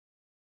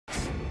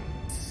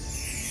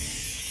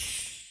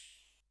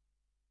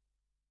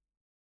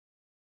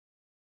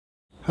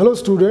Hello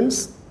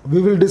students,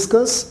 we will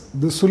discuss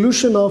the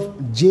solution of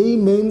JEE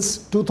Mains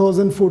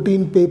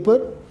 2014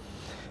 paper,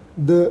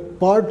 the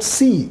part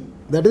C,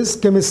 that is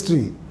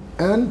chemistry,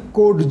 and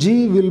code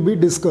G will be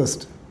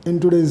discussed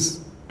in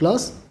today's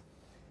class.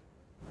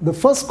 The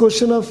first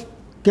question of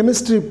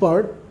chemistry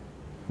part,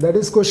 that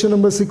is question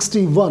number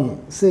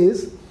 61,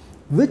 says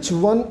which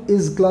one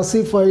is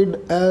classified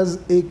as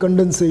a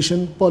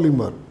condensation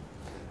polymer?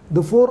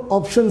 The four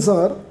options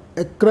are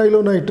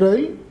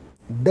acrylonitrile,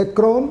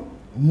 Dacron,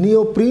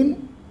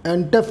 neoprene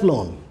and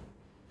Teflon.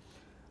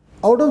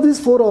 Out of these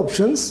four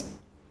options,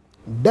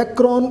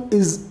 Dacron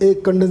is a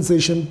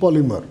condensation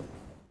polymer.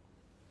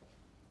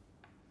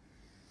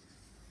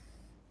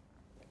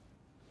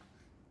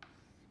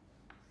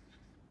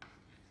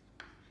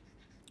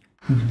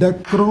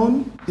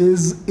 Dacron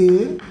is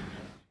a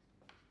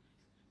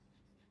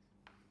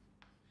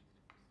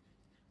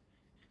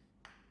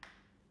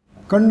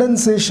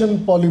condensation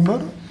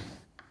polymer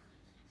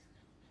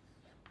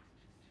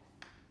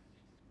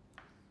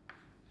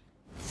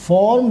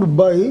formed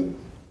by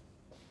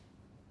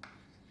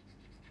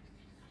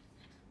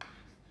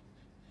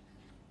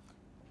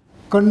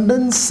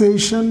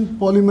condensation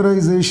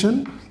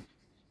polymerization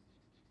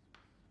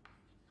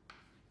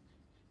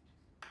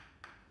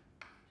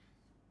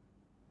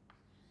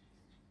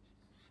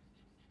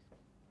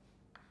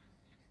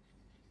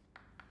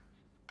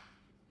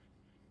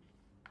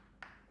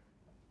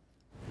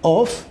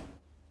of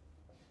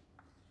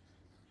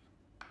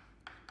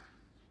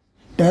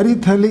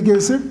terephthalic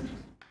acid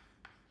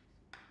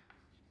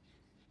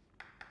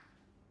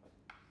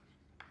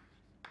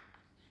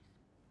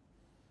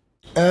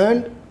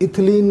and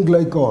ethylene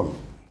glycol.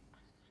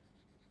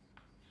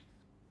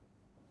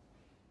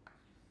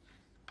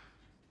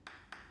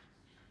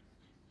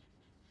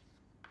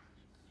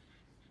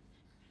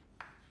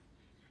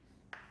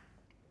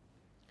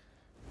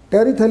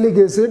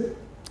 Terephthalic acid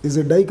is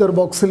a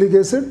dicarboxylic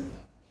acid .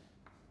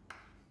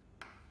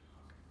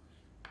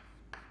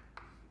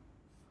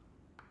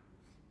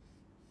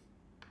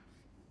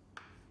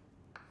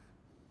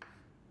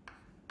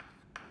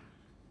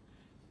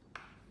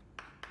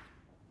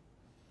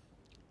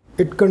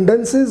 It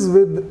condenses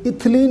with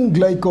ethylene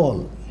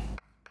glycol.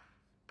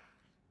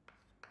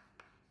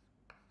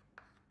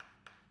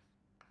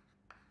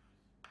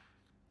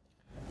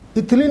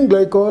 Ethylene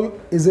glycol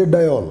is a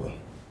diol.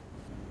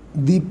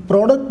 The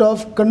product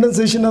of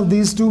condensation of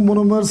these two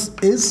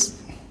monomers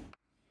is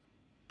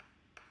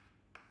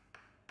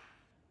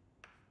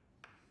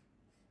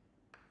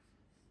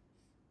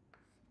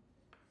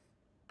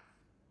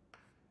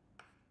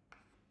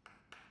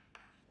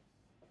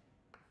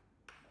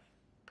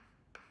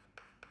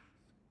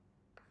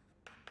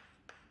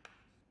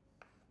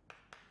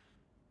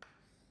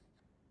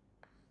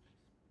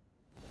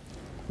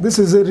this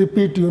is a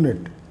repeat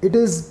unit. It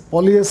is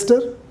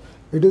polyester.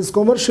 It is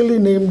commercially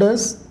named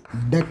as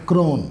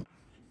Dacron.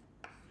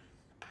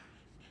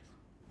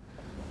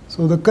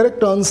 So the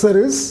correct answer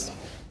is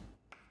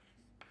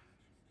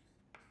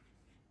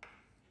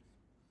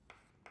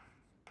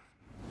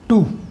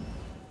two.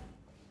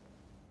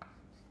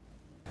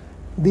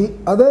 The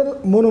other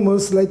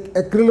monomers like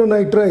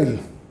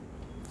acrylonitrile,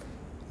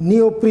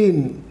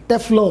 neoprene,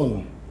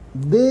 Teflon,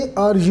 they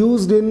are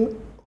used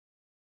in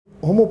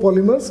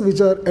homopolymers, which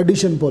are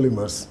addition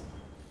polymers.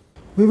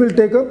 We will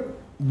take up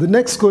the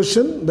next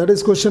question, that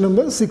is question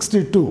number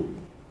 62.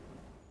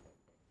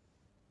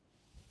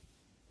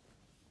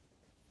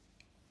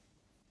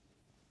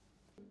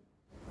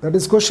 That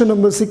is question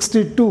number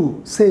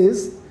 62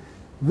 says,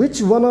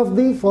 which one of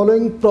the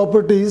following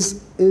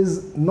properties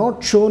is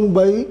not shown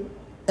by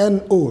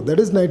NO, that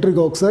is nitric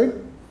oxide?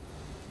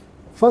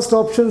 First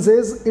option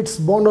says its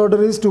bond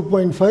order is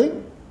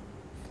 2.5.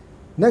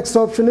 Next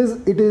option is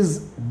it is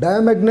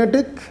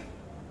diamagnetic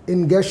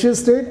in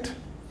gaseous state.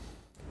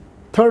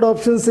 Third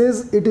option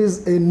says it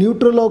is a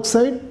neutral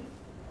oxide.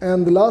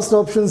 And the last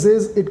option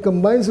says it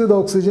combines with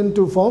oxygen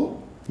to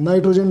form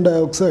nitrogen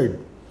dioxide.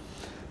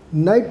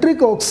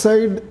 Nitric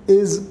oxide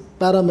is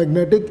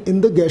paramagnetic in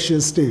the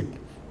gaseous state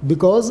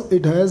because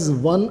it has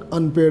one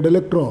unpaired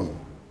electron.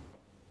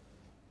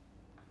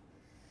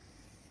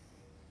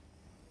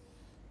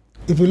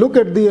 If you look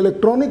at the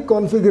electronic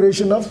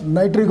configuration of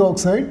nitric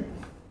oxide,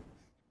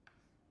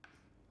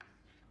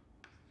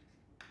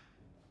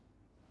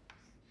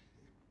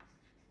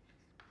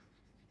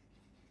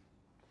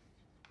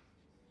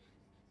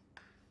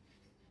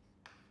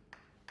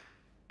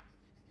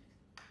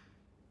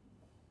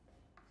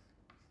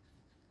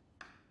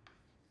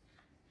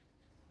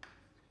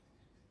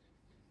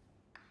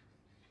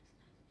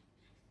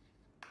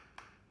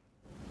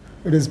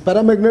 it is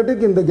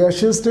paramagnetic in the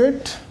gaseous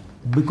state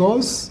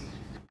because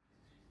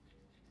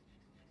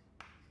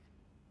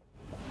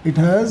it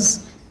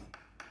has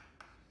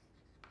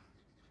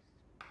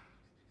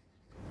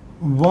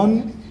one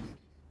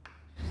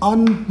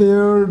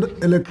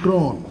unpaired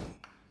electron.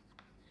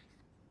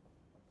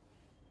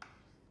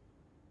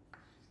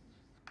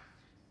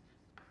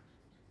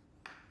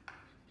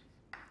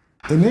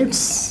 In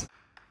its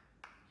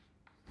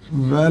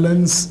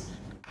valence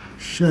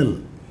shell.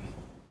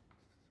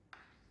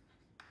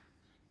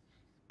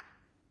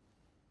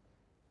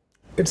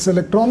 its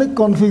electronic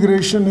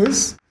configuration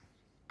is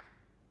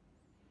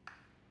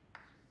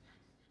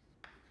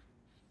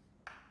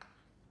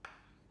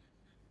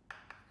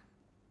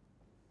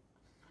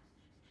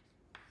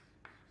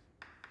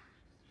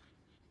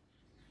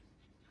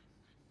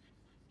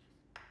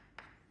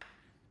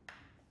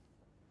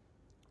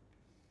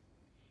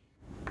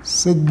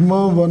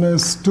sigma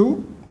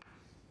 1s2,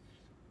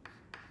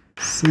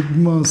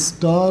 sigma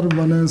star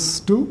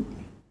 1s2,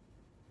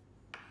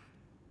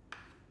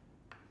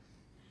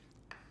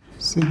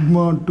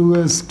 sigma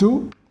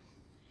 2s2,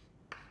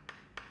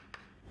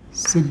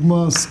 sigma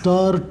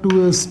star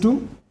 2s2,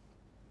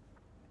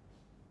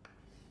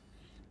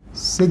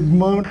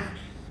 sigma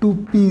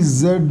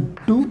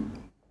 2pz2,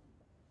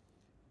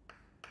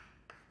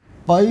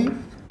 pi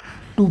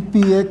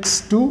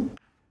 2px2,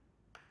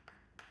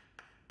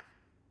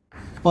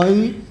 pi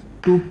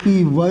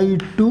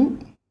 2py2,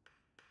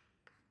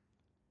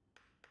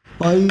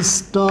 pi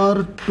star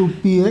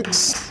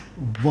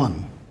 2px1.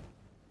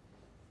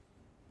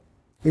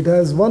 It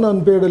has one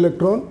unpaired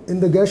electron. In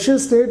the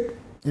gaseous state,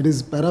 it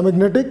is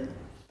paramagnetic.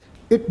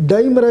 It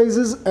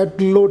dimerizes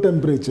at low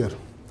temperature.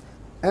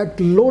 At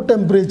low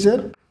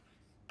temperature,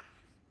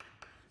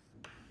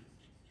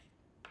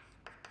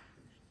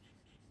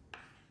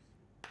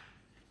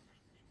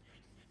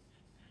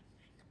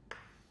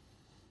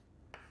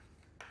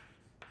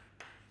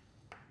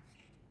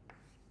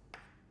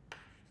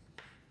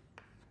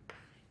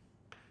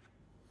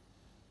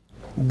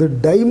 the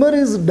dimer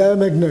is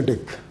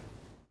diamagnetic.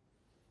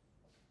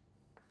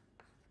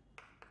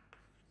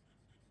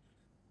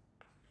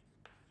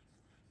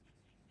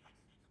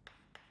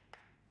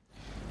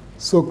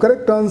 So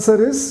correct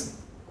answer is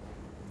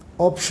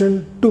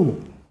option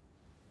 2.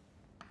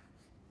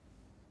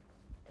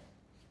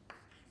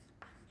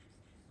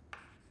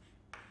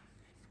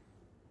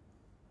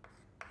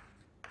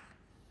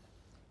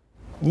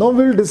 Now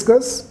we will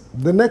discuss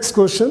the next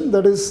question,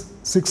 that is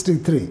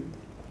 63.